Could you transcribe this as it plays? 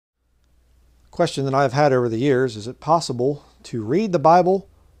question that I've had over the years, is it possible to read the Bible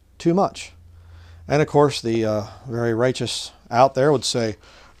too much? And of course, the very righteous out there would say,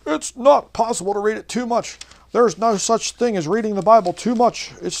 it's not possible to read it too much. There's no such thing as reading the Bible too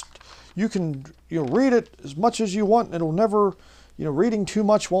much. You can read it as much as you want, and it'll never, reading too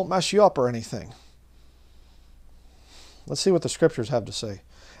much won't mess you up or anything. Let's see what the scriptures have to say.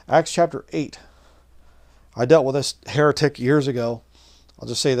 Acts chapter 8. I dealt with this heretic years ago. I'll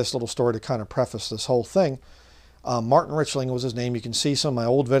just say this little story to kind of preface this whole thing. Martin Richling was his name. You can see some of my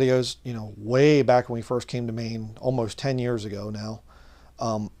old videos, way back when we first came to Maine, almost 10 years ago now.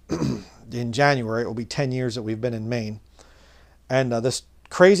 In January, it will be 10 years that we've been in Maine. And this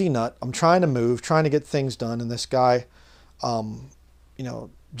crazy nut, I'm trying to move, trying to get things done, and this guy,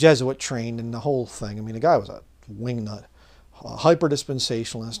 Jesuit trained and the whole thing. I mean, the guy was a wing nut, a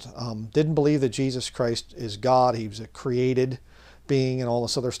hyper-dispensationalist, didn't believe that Jesus Christ is God. He was a created being and all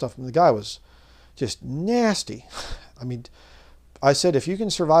this other stuff. And the guy was just nasty. I mean, I said, if you can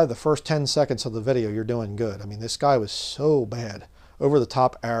survive the first 10 seconds of the video, you're doing good. I mean, this guy was so bad, over the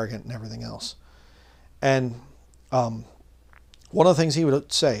top, arrogant, and everything else. And one of the things he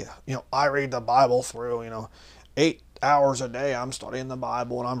would say, I read the Bible through, 8 hours a day. I'm studying the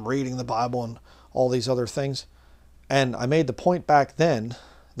Bible and I'm reading the Bible and all these other things. And I made the point back then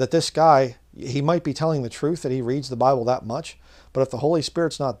that this guy, he might be telling the truth that he reads the Bible that much, but if the Holy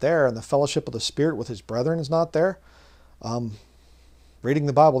Spirit's not there and the fellowship of the Spirit with his brethren is not there, reading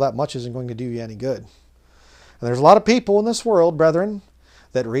the Bible that much isn't going to do you any good. And there's a lot of people in this world, brethren,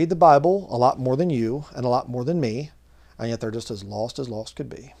 that read the Bible a lot more than you and a lot more than me, and yet they're just as lost could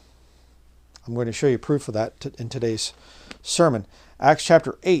be. I'm going to show you proof of that in today's sermon. Acts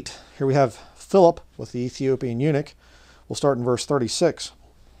chapter 8. Here we have Philip with the Ethiopian eunuch. We'll start in verse 36.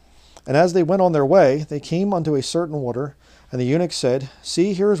 And as they went on their way, they came unto a certain water, and the eunuch said,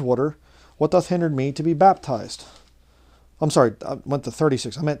 See, here is water. What doth hinder me to be baptized? I'm sorry, I went to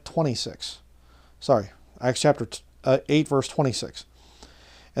 36. I meant 26. Sorry, Acts chapter 8, verse 26.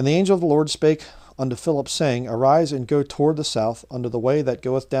 And the angel of the Lord spake unto Philip, saying, Arise and go toward the south, unto the way that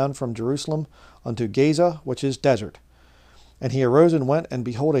goeth down from Jerusalem unto Gaza, which is desert. And he arose and went, and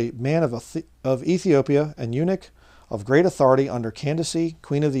behold, a man of Ethiopia, an eunuch of great authority under Candace,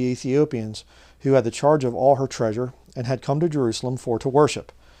 queen of the Ethiopians, who had the charge of all her treasure, and had come to Jerusalem for to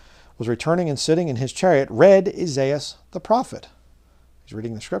worship, was returning and sitting in his chariot, read Isaiah the prophet. He's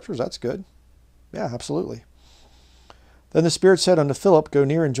reading the scriptures. That's good. Yeah, absolutely. Then the Spirit said unto Philip, Go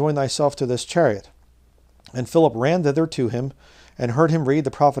near and join thyself to this chariot. And Philip ran thither to him, and heard him read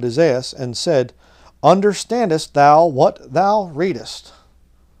the prophet Isaiah, and said, Understandest thou what thou readest?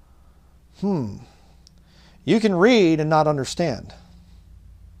 You can read and not understand.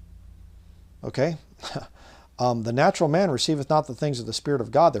 Okay? The natural man receiveth not the things of the Spirit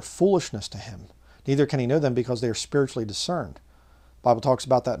of God. They're foolishness to him. Neither can he know them, because they are spiritually discerned. The Bible talks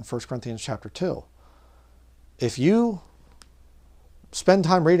about that in 1 Corinthians chapter 2. If you spend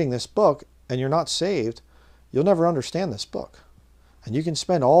time reading this book and you're not saved, you'll never understand this book. And you can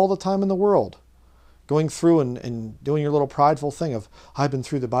spend all the time in the world going through and doing your little prideful thing of, I've been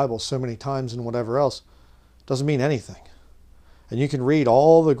through the Bible so many times and whatever else. Doesn't mean anything. And you can read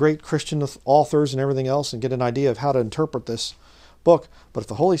all the great Christian authors and everything else and get an idea of how to interpret this book. But if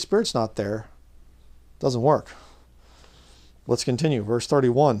the Holy Spirit's not there, it doesn't work. Let's continue. Verse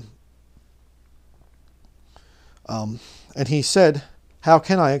 31. And he said, How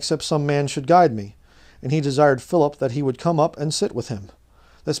can I, except some man should guide me? And he desired Philip that he would come up and sit with him.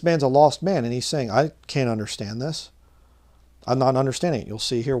 This man's a lost man, and he's saying, I can't understand this. I'm not understanding it. You'll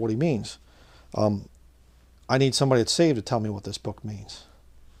see here what he means. I need somebody that's saved to tell me what this book means.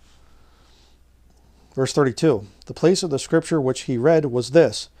 Verse 32. The place of the scripture which he read was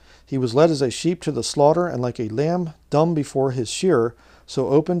this. He was led as a sheep to the slaughter, and like a lamb dumb before his shearer, so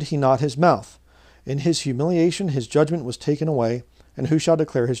opened he not his mouth. In his humiliation his judgment was taken away, and who shall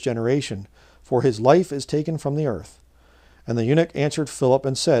declare his generation? For his life is taken from the earth. And the eunuch answered Philip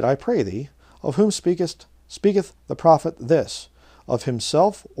and said, I pray thee, of whom speaketh the prophet this? Of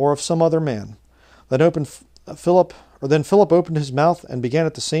himself or of some other man? Then Philip opened his mouth and began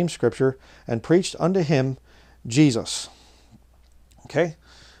at the same scripture and preached unto him Jesus. Okay?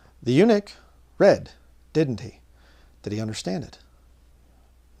 The eunuch read, didn't he? Did he understand it?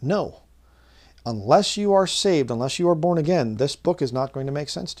 No. Unless you are saved, unless you are born again, this book is not going to make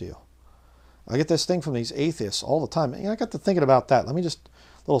sense to you. I get this thing from these atheists all the time. I got to thinking about that. Let me just,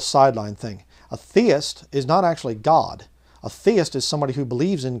 little sideline thing. A theist is not actually God. A theist is somebody who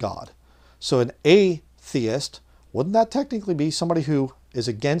believes in God. So an atheist, wouldn't that technically be somebody who is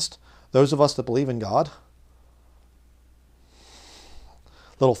against those of us that believe in God?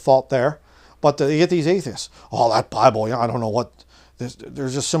 Little thought there. But you get these atheists. Oh, that Bible, I don't know what.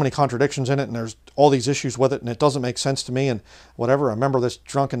 There's just so many contradictions in it, and there's all these issues with it, and it doesn't make sense to me, and whatever. I remember this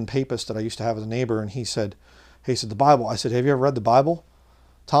drunken papist that I used to have as a neighbor, and he said, the Bible. I said, have you ever read the Bible,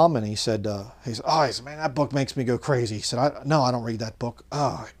 Tom? And he said, man, that book makes me go crazy. He said, no, I don't read that book.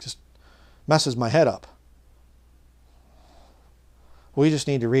 Oh, it just messes my head up. We just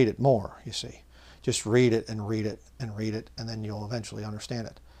need to read it more, you see. Just read it and read it and read it, and then you'll eventually understand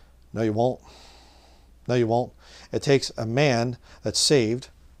it. No, you won't. No, you won't. It takes a man that's saved,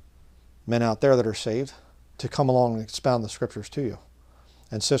 men out there that are saved, to come along and expound the scriptures to you.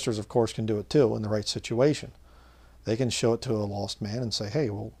 And sisters, of course, can do it too in the right situation. They can show it to a lost man and say, hey,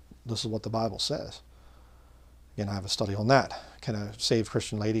 well, this is what the Bible says. Again, I have a study on that. Can a saved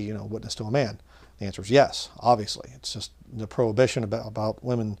Christian lady, witness to a man? The answer is yes, obviously. It's just the prohibition about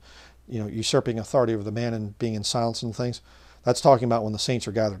women, usurping authority over the man and being in silence and things. That's talking about when the saints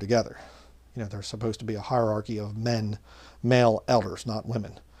are gathered together. There's supposed to be a hierarchy of men, male elders, not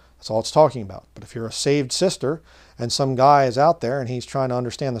women. That's all it's talking about. But if you're a saved sister and some guy is out there and he's trying to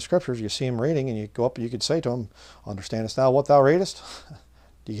understand the scriptures, you see him reading and you go up and you could say to him, understandest thou what thou readest?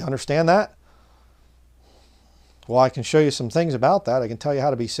 Do you understand that? Well, I can show you some things about that. I can tell you how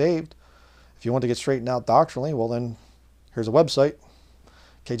to be saved. If you want to get straightened out doctrinally, well then, here's a website,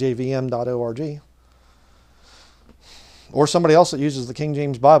 KJVM.org. Or somebody else that uses the King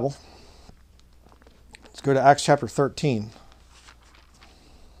James Bible. Let's go to Acts chapter 13.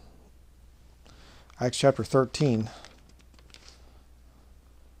 Acts chapter 13.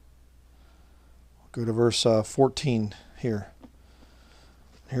 Go to verse 14 here.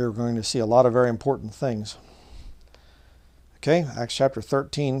 Here we're going to see a lot of very important things. Okay, Acts chapter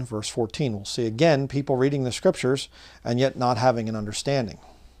 13, verse 14. We'll see again people reading the scriptures and yet not having an understanding.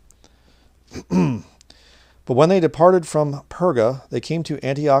 But when they departed from Perga, they came to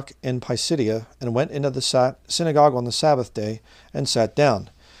Antioch in Pisidia and went into the synagogue on the Sabbath day and sat down.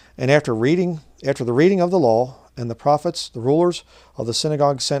 And after the reading of the law and the prophets, the rulers of the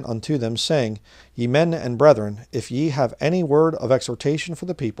synagogue sent unto them, saying, Ye men and brethren, if ye have any word of exhortation for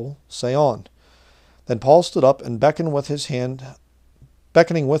the people, say on. Then Paul stood up and beckoning with his hand,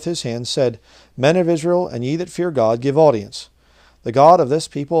 said, Men of Israel, and ye that fear God, give audience. The God of this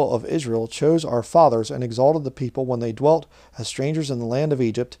people of Israel chose our fathers and exalted the people when they dwelt as strangers in the land of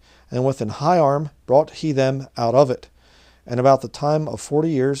Egypt, and with an high arm brought he them out of it. And about the time of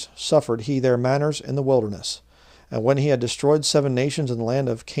 40 years suffered he their manners in the wilderness. And when he had destroyed 7 nations in the land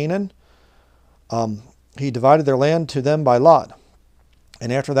of Canaan, he divided their land to them by lot.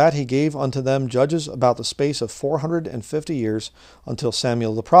 And after that he gave unto them judges about the space of 450 years until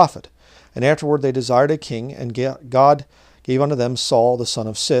Samuel the prophet. And afterward they desired a king, and God gave unto them Saul the son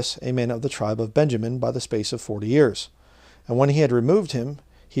of Cis, a man of the tribe of Benjamin, by the space of 40 years. And when he had removed him,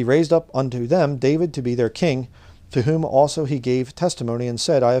 he raised up unto them David to be their king, to whom also he gave testimony, and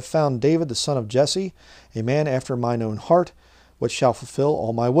said, I have found David the son of Jesse, a man after mine own heart, which shall fulfill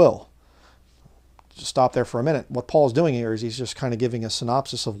all my will. Just stop there for a minute. What Paul's doing here is he's just kind of giving a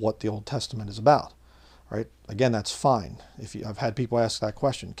synopsis of what the Old Testament is about. Right? Again, that's fine. I've had people ask that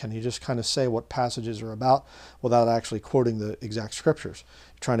question. Can you just kind of say what passages are about without actually quoting the exact scriptures?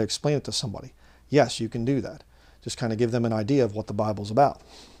 You're trying to explain it to somebody. Yes, you can do that. Just kind of give them an idea of what the Bible's about.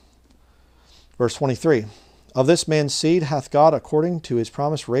 Verse 23. Of this man's seed hath God, according to his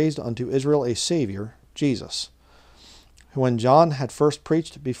promise, raised unto Israel a Savior, Jesus, who when John had first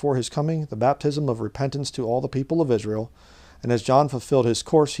preached before his coming the baptism of repentance to all the people of Israel, and as John fulfilled his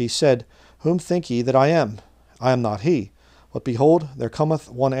course, he said, Whom think ye that I am? I am not he. But behold, there cometh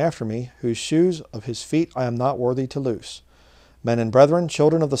one after me, whose shoes of his feet I am not worthy to loose. Men and brethren,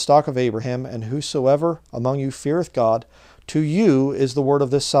 children of the stock of Abraham, and whosoever among you feareth God, to you is the word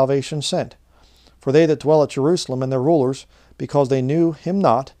of this salvation sent. For they that dwell at Jerusalem and their rulers, because they knew him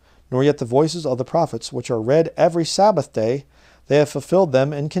not, nor yet the voices of the prophets, which are read every Sabbath day, they have fulfilled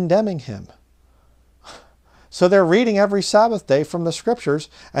them in condemning him. So they're reading every Sabbath day from the Scriptures,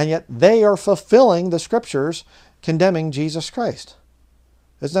 and yet they are fulfilling the Scriptures, condemning Jesus Christ.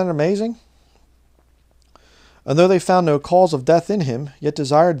 Isn't that amazing? And though they found no cause of death in him, yet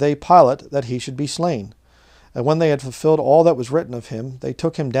desired they Pilate that he should be slain. And when they had fulfilled all that was written of him, they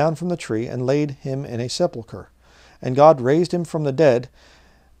took him down from the tree and laid him in a sepulchre. And God raised him from the dead.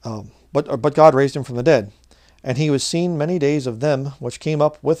 But God raised him from the dead. And he was seen many days of them which came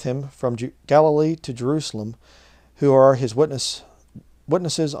up with him from Galilee to Jerusalem, who are his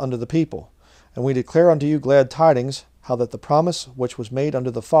witnesses unto the people. And we declare unto you glad tidings, how that the promise which was made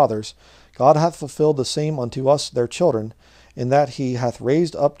unto the fathers, God hath fulfilled the same unto us their children, in that he hath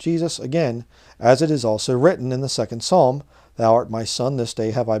raised up Jesus again, as it is also written in the 2nd Psalm, Thou art my son, this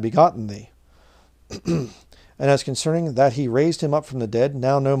day have I begotten thee. And as concerning that he raised him up from the dead,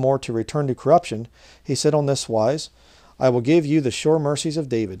 now no more to return to corruption, he said on this wise, I will give you the sure mercies of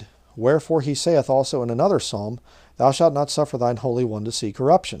David. Wherefore he saith also in another psalm, Thou shalt not suffer thine Holy One to see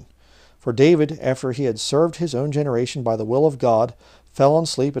corruption. For David, after he had served his own generation by the will of God, fell on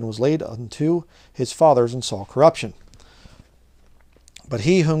sleep and was laid unto his fathers and saw corruption. But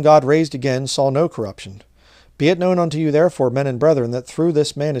he whom God raised again saw no corruption. Be it known unto you therefore, men and brethren, that through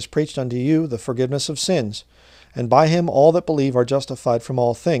this man is preached unto you the forgiveness of sins, and by him all that believe are justified from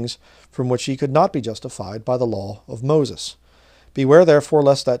all things, from which ye could not be justified by the law of Moses. Beware therefore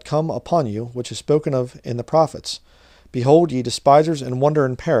lest that come upon you, which is spoken of in the prophets. Behold, ye despisers, and wonder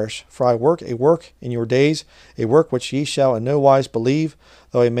and perish, for I work a work in your days, a work which ye shall in no wise believe,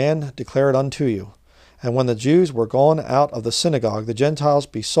 though a man declare it unto you. And when the Jews were gone out of the synagogue, the Gentiles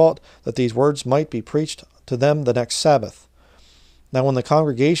besought that these words might be preached to them the next Sabbath. Now when the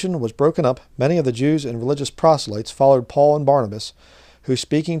congregation was broken up, many of the Jews and religious proselytes followed Paul and Barnabas, who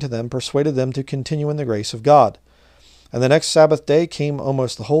speaking to them persuaded them to continue in the grace of God. And the next Sabbath day came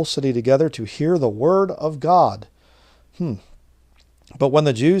almost the whole city together to hear the word of God. But when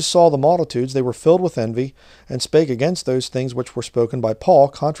the Jews saw the multitudes, they were filled with envy, and spake against those things which were spoken by Paul,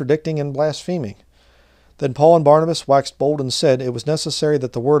 contradicting and blaspheming. Then Paul and Barnabas waxed bold and said, It was necessary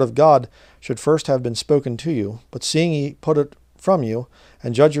that the word of God should first have been spoken to you, but seeing ye put it from you,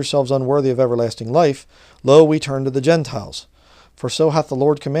 and judge yourselves unworthy of everlasting life, lo, we turn to the Gentiles. For so hath the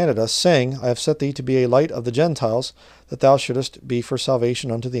Lord commanded us, saying, I have set thee to be a light of the Gentiles, that thou shouldest be for salvation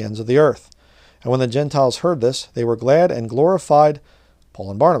unto the ends of the earth. And when the Gentiles heard this, they were glad and glorified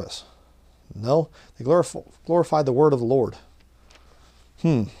Paul and Barnabas. No, they glorified the word of the Lord.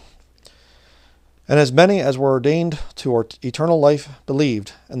 And as many as were ordained to eternal life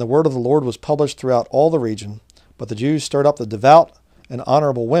believed, and the word of the Lord was published throughout all the region. But the Jews stirred up the devout and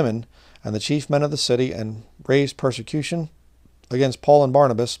honorable women, and the chief men of the city, and raised persecution against Paul and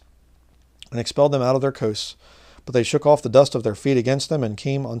Barnabas, and expelled them out of their coasts. But they shook off the dust of their feet against them, and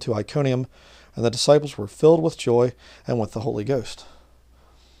came unto Iconium, and the disciples were filled with joy and with the Holy Ghost.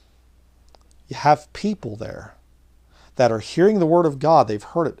 You have people there that are hearing the word of God. They've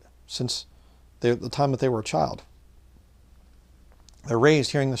heard it since the time that they were a child. They're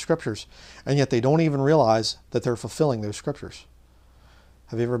raised hearing the scriptures, and yet they don't even realize that they're fulfilling those scriptures.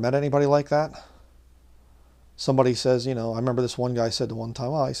 Have you ever met anybody like that? Somebody says, I remember this one guy said to one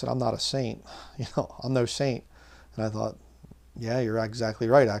time, he said, I'm not a saint. I'm no saint. And I thought, yeah, you're exactly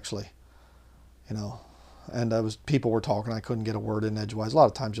right, actually. And people were talking. I couldn't get a word in edgewise. A lot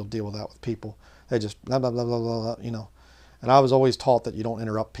of times you'll deal with that with people. They just blah, blah, blah, blah, blah, blah, And I was always taught that you don't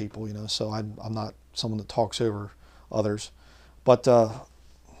interrupt people, so I'm not someone that talks over others. But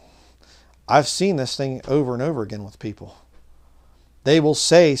I've seen this thing over and over again with people. They will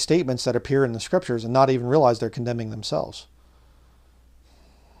say statements that appear in the scriptures and not even realize they're condemning themselves.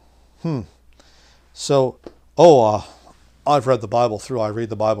 So, I've read the Bible through. I read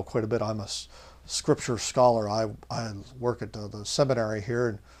the Bible quite a bit. I'm a scripture scholar. I work at the seminary here,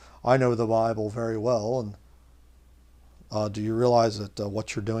 and I know the Bible very well. And do you realize that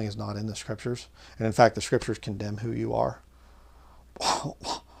what you're doing is not in the scriptures? And in fact, the scriptures condemn who you are.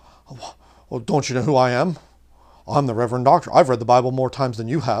 Well, don't you know who I am? I'm the Reverend Doctor. I've read the Bible more times than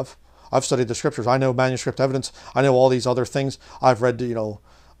you have. I've studied the scriptures. I know manuscript evidence. I know all these other things. I've read,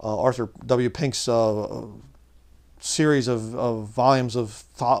 Arthur W. Pink's series of volumes of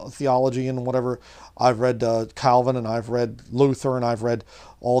theology and whatever. I've read Calvin, and I've read Luther, and I've read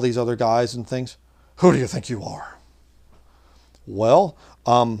all these other guys and things. Who do you think you are? Well,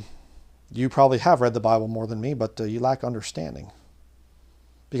 you probably have read the Bible more than me, but you lack understanding,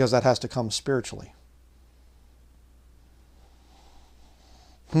 because that has to come spiritually.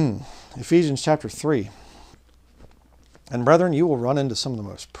 Ephesians chapter 3. And brethren, you will run into some of the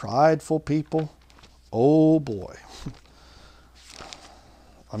most prideful people. Oh boy.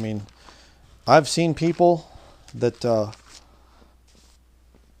 I mean, I've seen people that,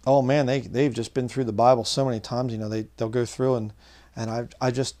 they've just been through the Bible so many times. They'll go through and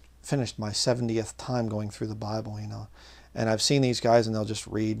I just finished my 70th time going through the Bible, And I've seen these guys, and they'll just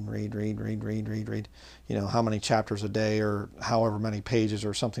read, how many chapters a day or however many pages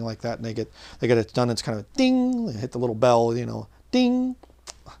or something like that. And they get it done. It's kind of ding, they hit the little bell, ding.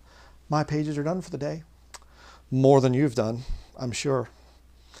 My pages are done for the day. More than you've done, I'm sure.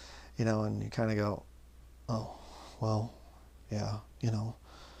 And you kind of go, oh, well, yeah,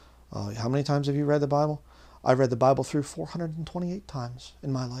 how many times have you read the Bible? I've read the Bible through 428 times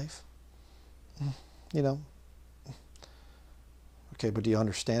in my life. Okay, but do you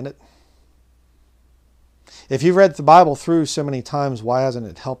understand it? If you've read the Bible through so many times, why hasn't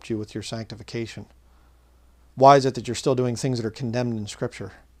it helped you with your sanctification? Why is it that you're still doing things that are condemned in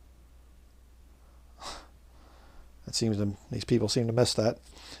Scripture? These people seem to miss that.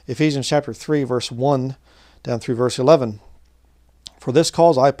 Ephesians chapter 3, verse 1 down through verse 11. For this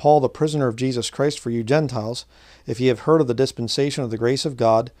cause I, Paul, the prisoner of Jesus Christ, for you Gentiles, if ye have heard of the dispensation of the grace of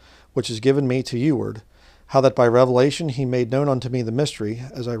God, which is given me to youward, how that by revelation he made known unto me the mystery,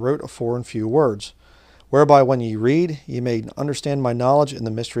 as I wrote afore in few words, whereby when ye read, ye may understand my knowledge in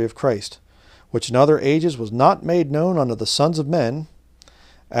the mystery of Christ, which in other ages was not made known unto the sons of men,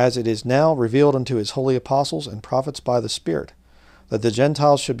 as it is now revealed unto his holy apostles and prophets by the Spirit, that the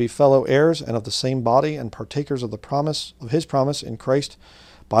Gentiles should be fellow heirs and of the same body and partakers of the promise of his promise in Christ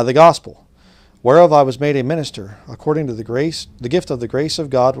by the gospel, whereof I was made a minister, according to the gift of the grace of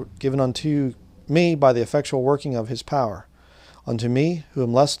God given unto me by the effectual working of his power. Unto me, who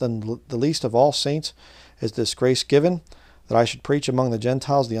am less than the least of all saints, is this grace given, that I should preach among the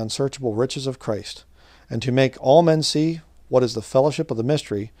Gentiles the unsearchable riches of Christ, and to make all men see what is the fellowship of the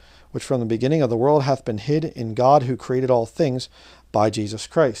mystery, which from the beginning of the world hath been hid in God who created all things by Jesus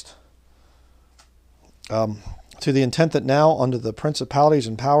Christ. To the intent that now unto the principalities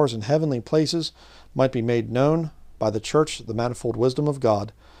and powers in heavenly places might be made known by the church the manifold wisdom of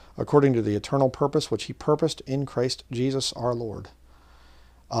God, according to the eternal purpose which he purposed in Christ Jesus our Lord.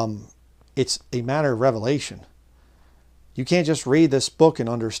 It's a matter of revelation. You can't just read this book and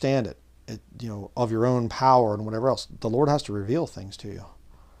understand it, of your own power and whatever else. The Lord has to reveal things to you.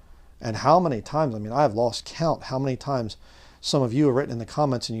 And how many times, I have lost count how many times some of you have written in the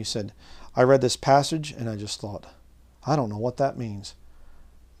comments and you said, I read this passage and I just thought, I don't know what that means.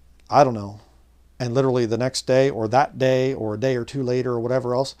 I don't know. And literally the next day or that day or a day or two later or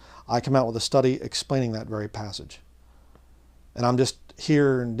whatever else, I come out with a study explaining that very passage. And I'm just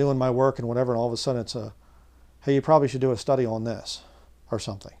here and doing my work and whatever, and all of a sudden it's hey, you probably should do a study on this or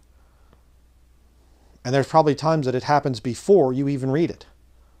something. And there's probably times that it happens before you even read it.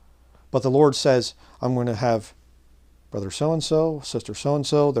 But the Lord says, I'm going to have brother so-and-so, sister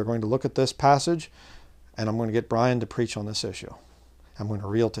so-and-so, they're going to look at this passage, and I'm going to get Brian to preach on this issue. I'm going to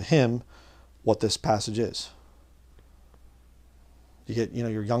reveal to him what this passage is.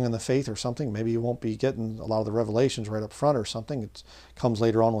 You're young in the faith or something, maybe you won't be getting a lot of the revelations right up front or something. It comes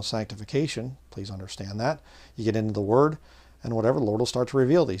later on with sanctification. Please understand that. You get into the Word, and whatever, the Lord will start to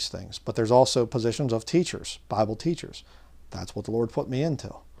reveal these things. But there's also positions of teachers, Bible teachers. That's what the Lord put me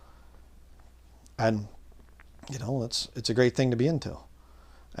into. And, it's a great thing to be into.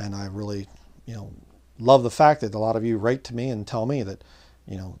 And I really, love the fact that a lot of you write to me and tell me that,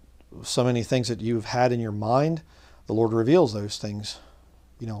 so many things that you've had in your mind, the Lord reveals those things,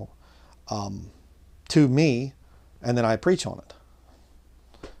 to me, and then I preach on it.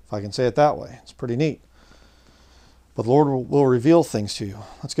 If I can say it that way. It's pretty neat. But the Lord will reveal things to you.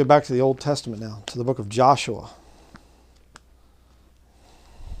 Let's go back to the Old Testament now, to the book of Joshua.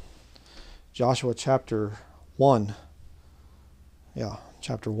 Joshua chapter 1. Yeah,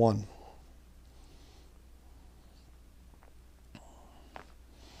 chapter 1.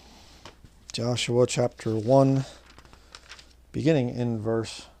 Joshua chapter 1, beginning in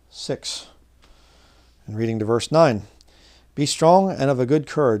verse 6, and reading to verse 9. Be strong and of a good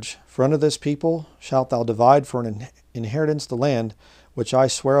courage, for unto this people shalt thou divide for an inheritance the land which I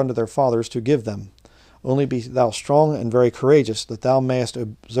swear unto their fathers to give them. Only be thou strong and very courageous, that thou mayest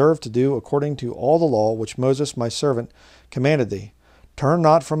observe to do according to all the law which Moses my servant commanded thee. Turn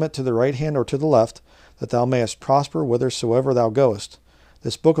not from it to the right hand or to the left, that thou mayest prosper whithersoever thou goest.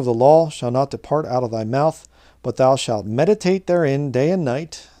 This book of the law shall not depart out of thy mouth, but thou shalt meditate therein day and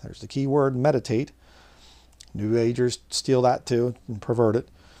night. There's the key word, meditate. New Agers steal that too and pervert it.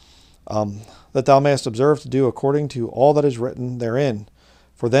 That thou mayest observe to do according to all that is written therein.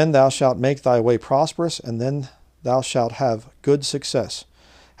 For then thou shalt make thy way prosperous, and then thou shalt have good success.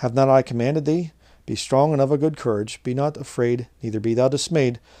 Have not I commanded thee? Be strong and of a good courage. Be not afraid, neither be thou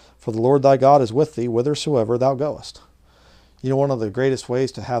dismayed, for the Lord thy God is with thee whithersoever thou goest. One of the greatest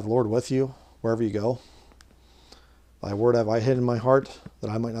ways to have the Lord with you, wherever you go, thy word have I hid in my heart, that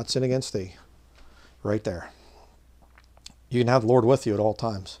I might not sin against thee. Right there. You can have the Lord with you at all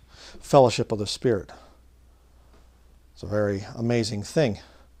times. Fellowship of the Spirit. It's a very amazing thing.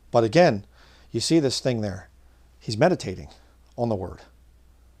 But again, you see this thing there. He's meditating on the Word.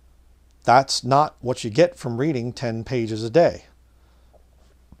 That's not what you get from reading 10 pages a day,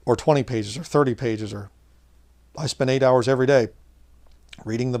 or 20 pages, or 30 pages, or I spend 8 hours every day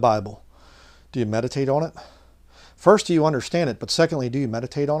reading the Bible. Do you meditate on it? First, do you understand it? But secondly, do you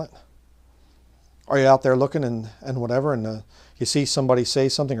meditate on it? Are you out there looking and whatever, and you see somebody say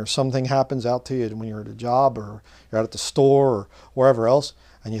something, or something happens out to you when you're at a job, or you're out at the store, or wherever else,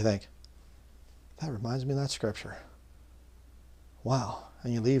 and you think, that reminds me of that scripture. Wow.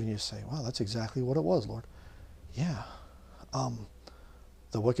 And you leave and you say, wow, that's exactly what it was, Lord. Yeah.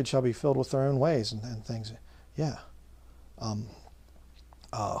 The wicked shall be filled with their own ways and things. Yeah.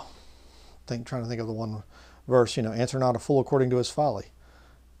 Trying to think of the one verse, answer not a fool according to his folly.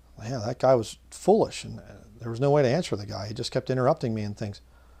 Yeah, that guy was foolish, and there was no way to answer the guy. He just kept interrupting me and things.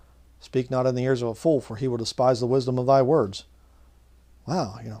 Speak not in the ears of a fool, for he will despise the wisdom of thy words.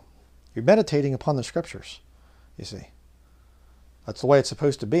 Wow, you're meditating upon the scriptures, you see. That's the way it's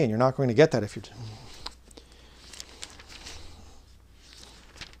supposed to be, and you're not going to get that if you're...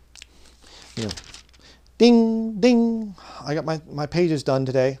 Ding, ding. I got my pages done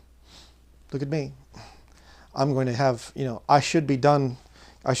today. Look at me. I'm going to have, I should be done.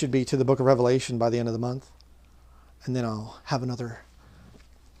 I should be to the book of Revelation by the end of the month. And then I'll have another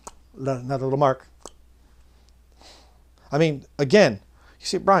little mark. I mean, again, you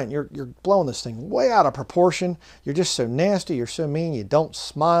see, Brian, you're blowing this thing way out of proportion. You're just so nasty. You're so mean. You don't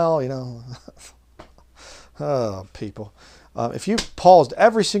smile, Oh, people. If you paused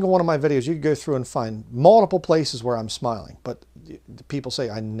every single one of my videos, you could go through and find multiple places where I'm smiling. But people say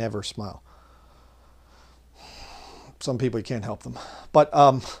I never smile. Some people, you can't help them. But,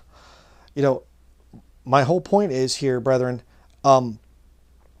 my whole point is here, brethren,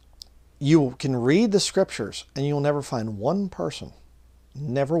 you can read the scriptures and you'll never find one person,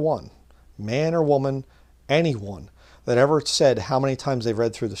 never one, man or woman, anyone, that ever said how many times they've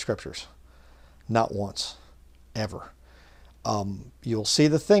read through the scriptures. Not once, ever. You'll see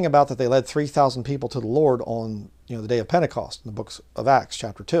the thing about that they led 3,000 people to the Lord on the day of Pentecost in the books of Acts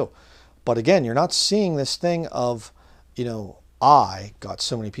chapter 2. But again, you're not seeing this thing of, I got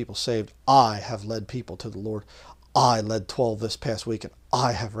so many people saved. I have led people to the Lord. I led 12 this past week, and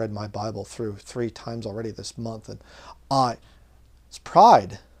I have read my Bible through 3 times already this month. And it's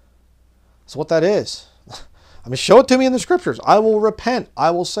pride. That's what that is. I mean, show it to me in the scriptures. I will repent.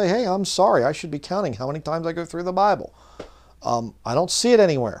 I will say, hey, I'm sorry. I should be counting how many times I go through the Bible. I don't see it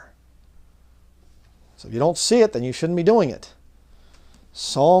anywhere. So if you don't see it, then you shouldn't be doing it.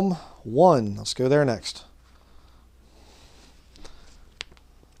 Psalm 1. Let's go there next.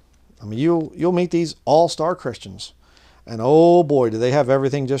 I mean, you'll meet these all-star Christians, and oh boy, do they have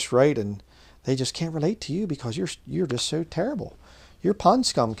everything just right, and they just can't relate to you because you're just so terrible. You're pond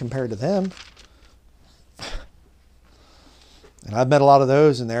scum compared to them. And I've met a lot of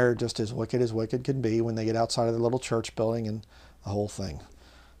those, and they're just as wicked can be when they get outside of the little church building and the whole thing.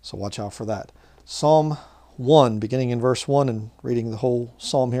 So watch out for that. Psalm 1, beginning in verse 1 and reading the whole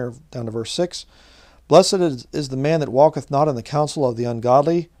psalm here down to verse 6. Blessed is the man that walketh not in the counsel of the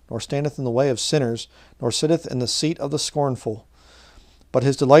ungodly, nor standeth in the way of sinners, nor sitteth in the seat of the scornful. But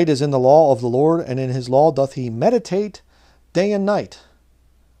his delight is in the law of the Lord, and in his law doth he meditate day and night.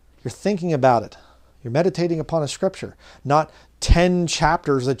 You're thinking about it. You're meditating upon a scripture, not 10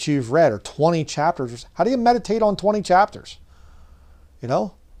 chapters that you've read or 20 chapters. How do you meditate on 20 chapters?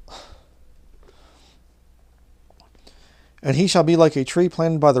 And he shall be like a tree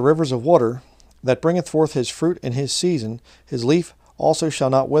planted by the rivers of water, that bringeth forth his fruit in his season. His leaf also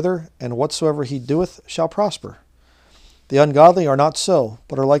shall not wither, and whatsoever he doeth shall prosper. The ungodly are not so,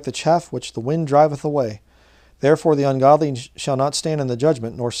 but are like the chaff which the wind driveth away. Therefore the ungodly shall not stand in the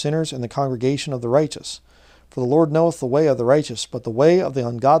judgment, nor sinners in the congregation of the righteous. For the Lord knoweth the way of the righteous, but the way of the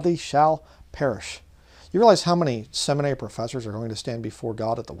ungodly shall perish. You realize how many seminary professors are going to stand before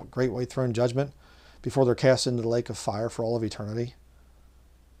God at the great white throne judgment before they're cast into the lake of fire for all of eternity?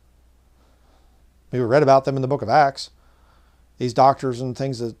 We read about them in the book of Acts. These doctors and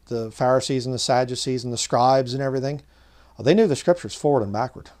things, the Pharisees and the Sadducees and the scribes and everything, they knew the scriptures forward and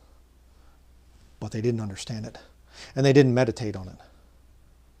backward. But they didn't understand it. And they didn't meditate on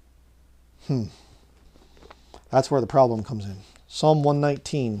it. That's where the problem comes in. Psalm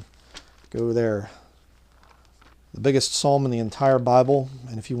 119. Go there. The biggest psalm in the entire Bible.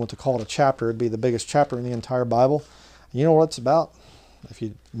 And if you want to call it a chapter, it'd be the biggest chapter in the entire Bible. And you know what it's about? If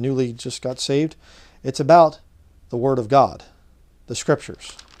you newly just got saved, it's about the Word of God, the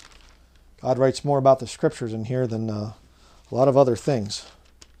Scriptures. God writes more about the Scriptures in here than a lot of other things.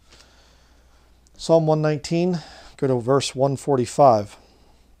 Psalm 119, go to verse 145.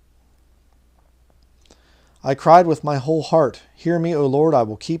 I cried with my whole heart, hear me, O Lord, I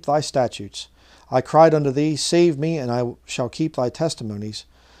will keep thy statutes. I cried unto thee, save me, and I shall keep thy testimonies.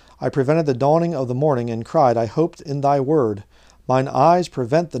 I prevented the dawning of the morning, and cried, I hoped in thy word. Mine eyes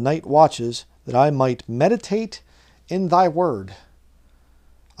prevent the night watches, that I might meditate in thy word.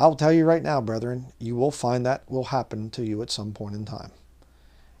 I will tell you right now, brethren, you will find that will happen to you at some point in time.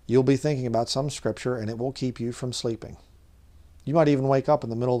 You'll be thinking about some scripture, and it will keep you from sleeping. You might even wake up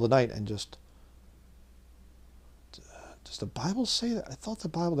in the middle of the night and just Does the Bible say that? I thought the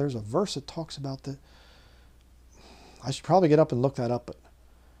Bible, there's a verse that talks about that. I should probably get up and look that up, but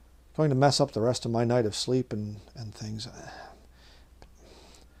I'm going to mess up the rest of my night of sleep and things.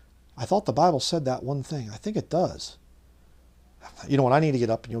 I thought the Bible said that one thing. I think it does. You know, when I need to get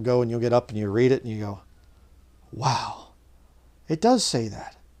up, and you'll get up and you read it and you go, wow, it does say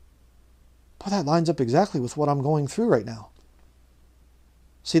that. Boy, that lines up exactly with what I'm going through right now.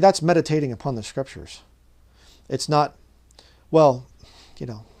 See, that's meditating upon the Scriptures. It's not, well, you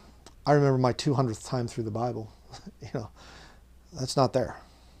know, I remember my 200th time through the Bible. You know, that's not there.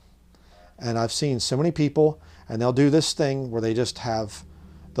 And I've seen so many people, and they'll do this thing where they'll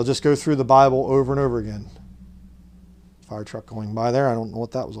just go through the Bible over and over again. Fire truck going by there. I don't know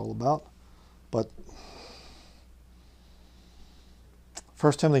what that was all about. But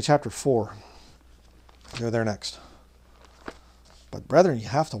 1 Timothy chapter 4. Go there next. But brethren, you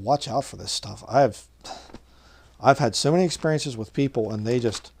have to watch out for this stuff. I've had so many experiences with people, and they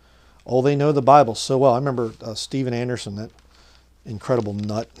just, they know the Bible so well. I remember Steven Anderson, that incredible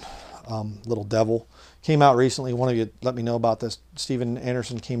nut, little devil, came out recently. One of you let me know about this. Steven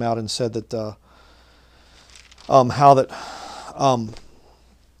Anderson came out and said that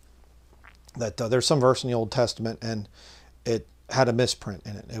there's some verse in the Old Testament and it had a misprint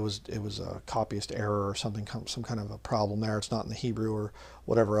in it. It was a copyist error or something, some kind of a problem there. It's not in the Hebrew or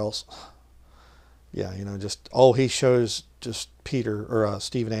whatever else. Yeah, you know, he shows just Peter or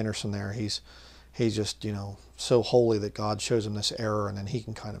Steven Anderson there. He's just, you know, so holy that God shows him this error and then he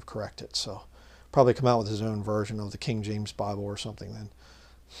can kind of correct it. So probably come out with his own version of the King James Bible or something then.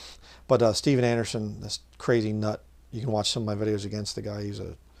 But Steven Anderson, this crazy nut, you can watch some of my videos against the guy. He's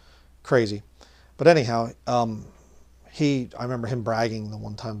a crazy. But anyhow, I remember him bragging the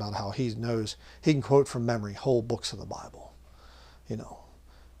one time about how he knows, he can quote from memory whole books of the Bible. You know,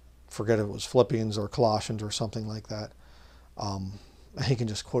 forget if it was Philippians or Colossians or something like that. He can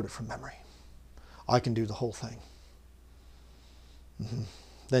just quote it from memory. I can do the whole thing.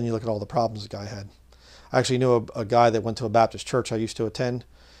 Then you look at all the problems the guy had. I actually knew a guy that went to a Baptist church I used to attend,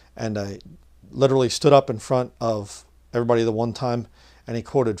 and I literally stood up in front of everybody the one time, and he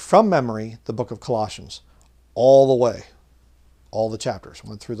quoted from memory the book of Colossians, all the way, all the chapters,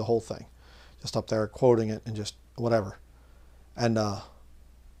 went through the whole thing, just up there quoting it and just whatever. And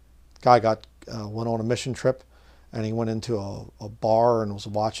guy went on a mission trip, and he went into a bar and was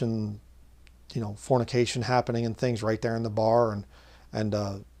watching, you know, fornication happening and things right there in the bar, and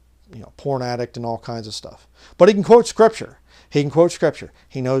you know, porn addict and all kinds of stuff. But he can quote Scripture. He can quote Scripture.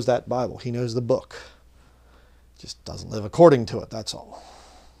 He knows that Bible. He knows the book. Just doesn't live according to it, that's all.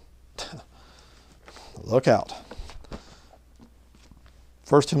 Look out.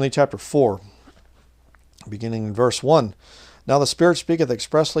 1 Timothy chapter 4, beginning in verse 1. Now the Spirit speaketh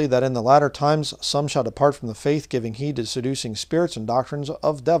expressly that in the latter times some shall depart from the faith, giving heed to seducing spirits and doctrines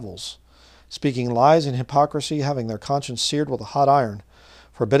of devils, speaking lies and hypocrisy, having their conscience seared with a hot iron,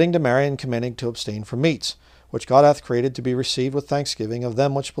 forbidding to marry and commanding to abstain from meats, which God hath created to be received with thanksgiving of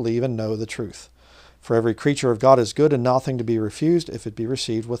them which believe and know the truth. For every creature of God is good, and nothing to be refused, if it be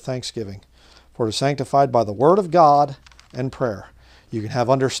received with thanksgiving. For it is sanctified by the word of God and prayer. You can have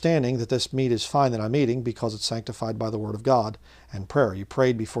understanding that this meat is fine that I'm eating, because it's sanctified by the word of God and prayer. You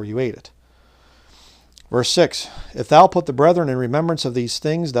prayed before you ate it. Verse 6, If thou put the brethren in remembrance of these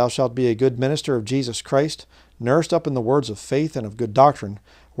things, thou shalt be a good minister of Jesus Christ, nourished up in the words of faith and of good doctrine,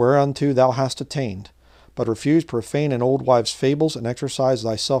 whereunto thou hast attained. But refuse profane and old wives' fables, and exercise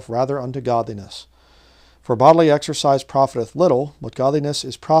thyself rather unto godliness. For bodily exercise profiteth little, but godliness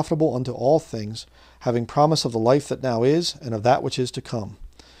is profitable unto all things, having promise of the life that now is, and of that which is to come.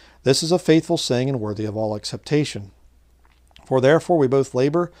 This is a faithful saying, and worthy of all acceptation. For therefore we both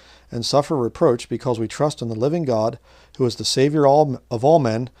labor and suffer reproach, because we trust in the living God, who is the Savior of all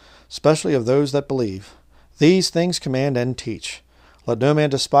men, especially of those that believe. These things command and teach. Let no man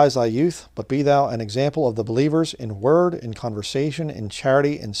despise thy youth, but be thou an example of the believers in word, in conversation, in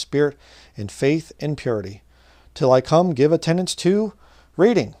charity, in spirit, in faith, in purity. Till I come, give attendance to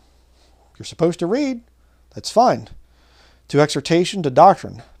reading. You're supposed to read. That's fine. To exhortation, to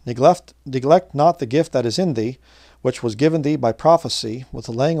doctrine. Neglect not the gift that is in thee, which was given thee by prophecy, with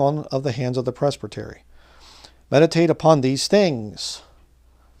the laying on of the hands of the presbytery. Meditate upon these things.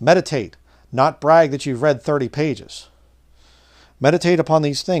 Meditate, not brag that you've read 30 pages. Meditate upon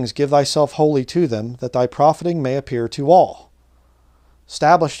these things, give thyself wholly to them, that thy profiting may appear to all.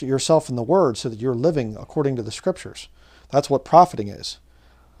 Establish yourself in the Word so that you're living according to the Scriptures. That's what profiting is.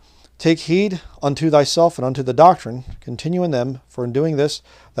 Take heed unto thyself and unto the doctrine, continue in them, for in doing this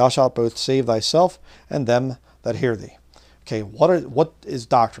thou shalt both save thyself and them that hear thee. Okay, what is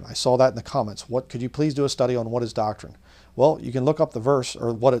doctrine? I saw that in the comments. Could you please do a study on what is doctrine? Well, you can look up the verse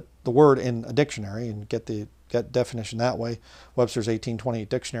or the word in a dictionary and get definition that way. Webster's 1828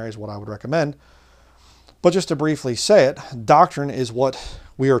 dictionary is what I would recommend. But just to briefly say it, doctrine is what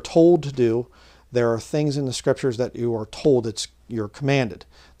we are told to do. There are things in the scriptures that you are told you're commanded.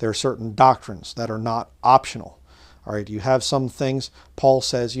 There are certain doctrines that are not optional. All right, you have some things, Paul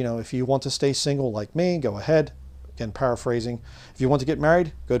says, if you want to stay single like me, go ahead. Again, paraphrasing. If you want to get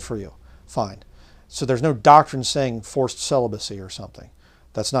married, good for you. Fine. So there's no doctrine saying forced celibacy or something.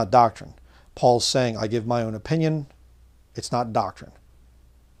 That's not doctrine. Paul's saying, I give my own opinion. It's not doctrine.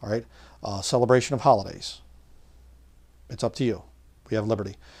 All right? Celebration of holidays. It's up to you. We have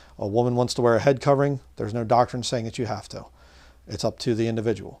liberty. A woman wants to wear a head covering. There's no doctrine saying that you have to. It's up to the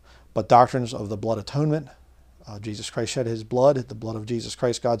individual. But doctrines of the blood atonement, Jesus Christ shed his blood. The blood of Jesus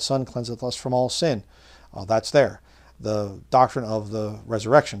Christ, God's Son, cleanseth us from all sin. That's there. The doctrine of the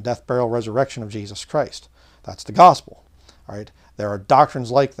resurrection, death, burial, resurrection of Jesus Christ. That's the gospel. All right. There are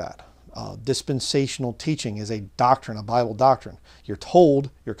doctrines like that. Dispensational teaching is a doctrine, a Bible doctrine. You're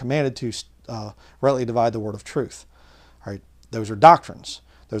commanded to rightly divide the word of truth. All right. Those are doctrines.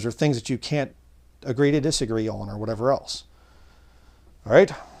 Those are things that you can't agree to disagree on or whatever else. All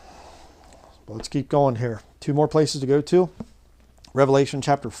right. Well, let's keep going here. 2 more places to go to. Revelation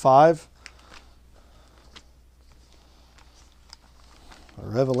chapter 5.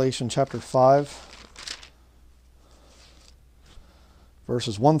 Revelation chapter 5.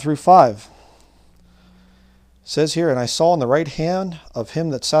 Verses 1 through 5. It says here, And I saw in the right hand of him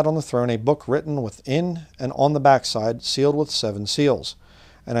that sat on the throne a book written within and on the backside, sealed with 7 seals.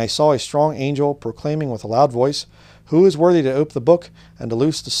 And I saw a strong angel proclaiming with a loud voice, Who is worthy to open the book and to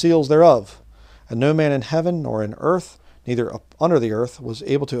loose the seals thereof? And no man in heaven nor in earth, neither under the earth, was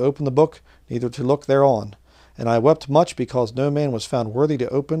able to open the book, neither to look thereon. And I wept much because no man was found worthy to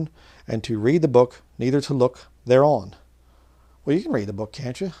open and to read the book, neither to look thereon. Well, you can read the book,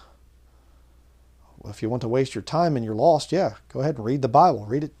 can't you? Well, if you want to waste your time and you're lost, yeah, go ahead and read the Bible.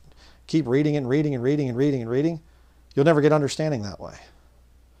 Read it. Keep reading and reading and reading and reading and reading. You'll never get understanding that way.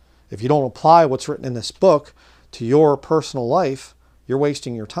 If you don't apply what's written in this book to your personal life, you're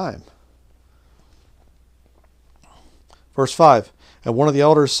wasting your time. Verse 5, And one of the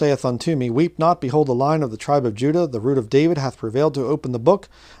elders saith unto me, Weep not, behold, the Lion of the tribe of Judah, the root of David, hath prevailed to open the book,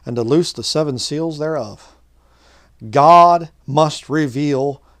 and to loose the 7 seals thereof. God must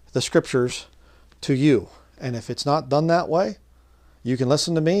reveal the scriptures to you. And if it's not done that way, you can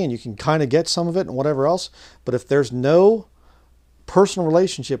listen to me and you can kind of get some of it and whatever else. But if there's no personal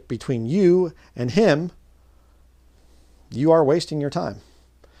relationship between you and him, you are wasting your time.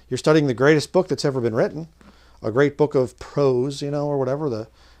 You're studying the greatest book that's ever been written. A great book of prose, or whatever the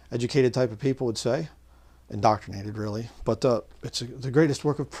educated type of people would say. Indoctrinated, really. But it's the greatest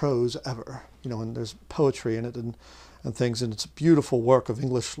work of prose ever. And there's poetry in it and things. And it's a beautiful work of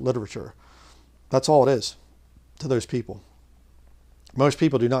English literature. That's all it is to those people. Most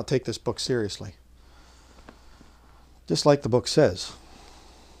people do not take this book seriously. Just like the book says.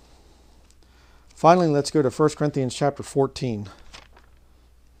 Finally, let's go to 1 Corinthians chapter 14.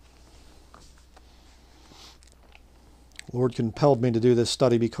 Lord compelled me to do this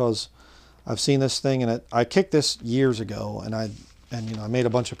study because I've seen this thing, and I kicked this years ago, and I made a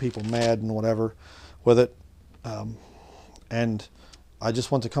bunch of people mad and whatever with it, and I just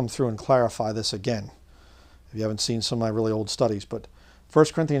want to come through and clarify this again. If you haven't seen some of my really old studies, but 1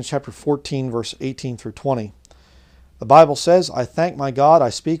 Corinthians chapter 14, verse 18 through 20, the Bible says, I thank my God, I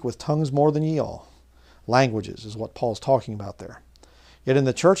speak with tongues more than ye all. Languages is what Paul's talking about there. Yet in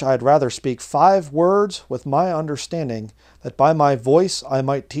the church I had rather speak 5 words with my understanding, that by my voice I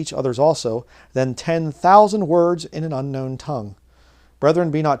might teach others also, than 10,000 words in an unknown tongue.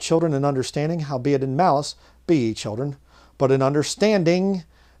 Brethren, be not children in understanding, howbeit in malice be ye children, but in understanding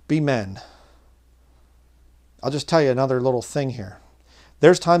be men. I'll just tell you another little thing here.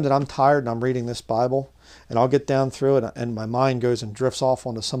 There's times that I'm tired and I'm reading this Bible, and I'll get down through it, and my mind goes and drifts off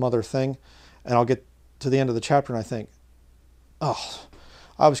onto some other thing, and I'll get to the end of the chapter and I think, oh,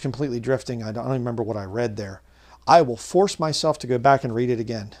 I was completely drifting. I don't even remember what I read there. I will force myself to go back and read it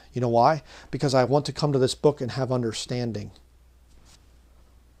again. You know why? Because I want to come to this book and have understanding.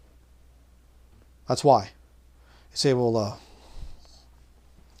 That's why. You say, well,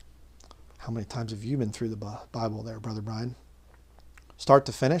 how many times have you been through the Bible there, Brother Brian? Start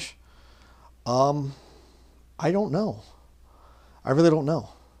to finish? I don't know. I really don't know.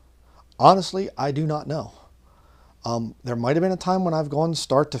 Honestly, I do not know. There might have been a time when I've gone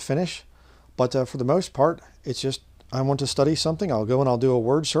start to finish, but for the most part, it's just I want to study something. I'll go and I'll do a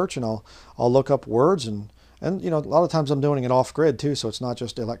word search, and I'll look up words, and And, a lot of times I'm doing it off grid too, so it's not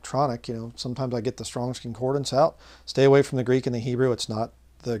just electronic. Sometimes I get the Strong's Concordance out. Stay away from the Greek and the Hebrew. It's not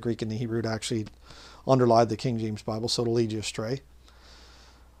the Greek and the Hebrew to actually underlie the King James Bible, so it'll lead you astray.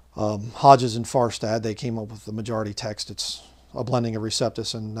 Hodges and Farstad, they came up with the majority text. It's a blending of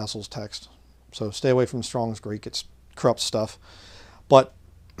Receptus and Nestle's text. So stay away from Strong's Greek. It's corrupt stuff. But,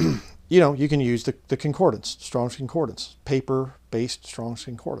 you can use the concordance, Strong's Concordance, paper-based Strong's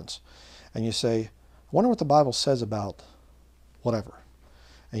Concordance. And you say, I wonder what the Bible says about whatever.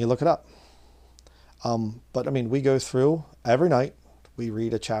 And you look it up. But, we go through every night. We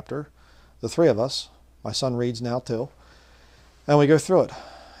read a chapter. The three of us. My son reads now too. And we go through it.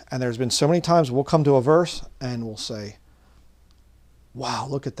 And there's been so many times we'll come to a verse and we'll say, wow,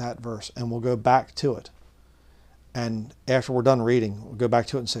 look at that verse. And we'll go back to it. And after we're done reading, we'll go back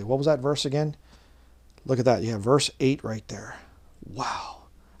to it and say, what was that verse again? Look at that. You have verse 8 right there. Wow.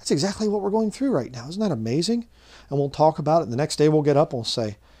 That's exactly what we're going through right now. Isn't that amazing? And we'll talk about it. And the next day we'll get up and we'll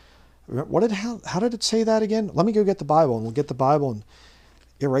say, how did it say that again? Let me go get the Bible. And we'll get the Bible. And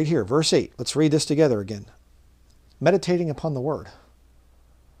you're right here, verse 8. Let's read this together again. Meditating upon the Word.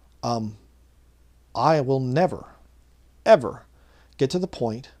 I will never, ever get to the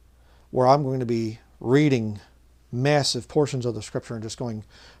point where I'm going to be reading massive portions of the Scripture and just going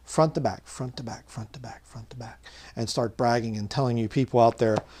front to back, front to back, front to back, front to back, and start bragging and telling you people out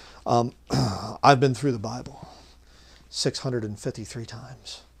there, I've been through the Bible 653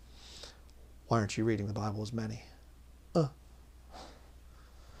 times. Why aren't you reading the Bible as many?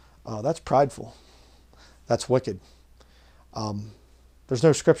 That's prideful. That's wicked. There's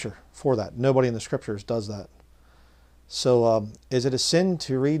no scripture for that. Nobody in the scriptures does that. So is it a sin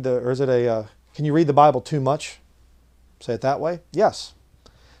to read can you read the Bible too much? Say it that way? Yes.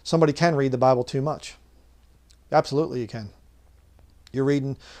 Somebody can read the Bible too much. Absolutely you can. You're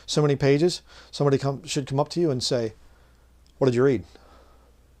reading so many pages, somebody should come up to you and say, what did you read?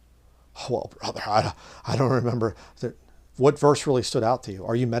 Oh, well, brother, I don't remember. What verse really stood out to you?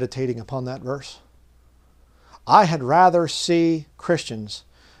 Are you meditating upon that verse? I had rather see Christians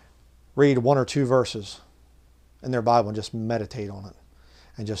read 1 or 2 verses in their Bible and just meditate on it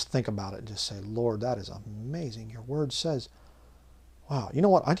and just think about it and just say, Lord, that is amazing. Your word says, wow, you know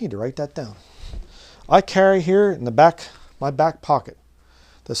what? I need to write that down. I carry here in my back pocket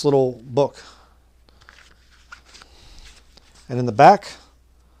this little book. And in the back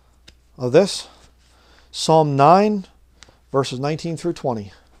of this, Psalm 9, verses 19 through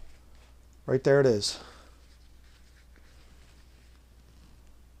 20. Right there it is.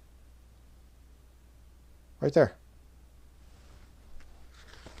 Right there.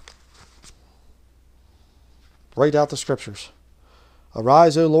 Write out the scriptures.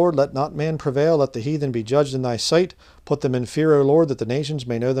 Arise, O Lord, let not man prevail, let the heathen be judged in thy sight. Put them in fear, O Lord, that the nations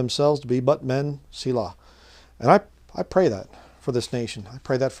may know themselves to be but men. Selah. And I pray that for this nation. I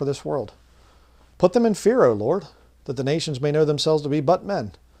pray that for this world. Put them in fear, O Lord, that the nations may know themselves to be but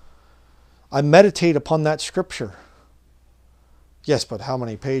men. I meditate upon that scripture. Yes, but how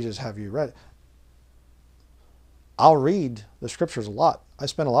many pages have you read? I'll read the scriptures a lot. I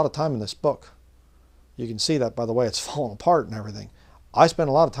spend a lot of time in this book. You can see that by the way it's falling apart and everything. I spend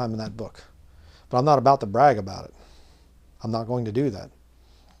a lot of time in that book. But I'm not about to brag about it. I'm not going to do that.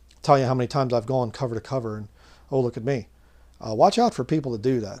 I'll tell you how many times I've gone cover to cover and, oh, look at me. Watch out for people that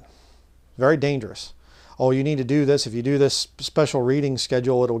do that. Very dangerous. Oh, you need to do this. If you do this special reading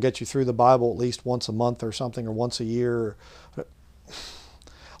schedule, it'll get you through the Bible at least once a month or something, or once a year.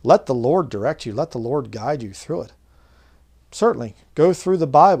 Let the Lord direct you. Let the Lord guide you through it. Certainly, go through the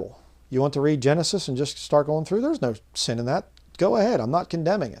Bible. You want to read Genesis and just start going through? There's no sin in that. Go ahead. I'm not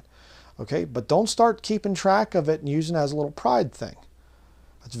condemning it. Okay? But don't start keeping track of it and using it as a little pride thing.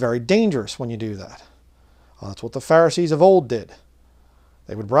 It's very dangerous when you do that. That's what the Pharisees of old did.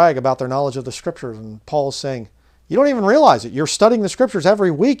 They would brag about their knowledge of the Scriptures, and Paul's saying, you don't even realize it. You're studying the Scriptures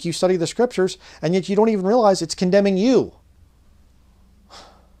every week. You study the Scriptures, and yet you don't even realize it's condemning you.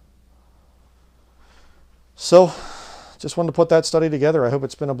 So, just wanted to put that study together. I hope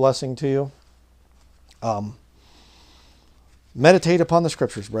it's been a blessing to you. Meditate upon the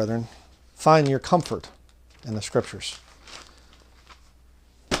Scriptures, brethren. Find your comfort in the Scriptures.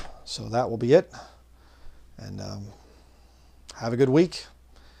 So that will be it. And have a good week.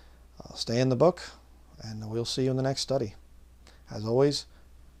 Stay in the book, and we'll see you in the next study. As always,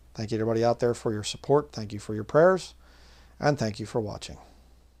 thank you to everybody out there for your support. Thank you for your prayers, and thank you for watching.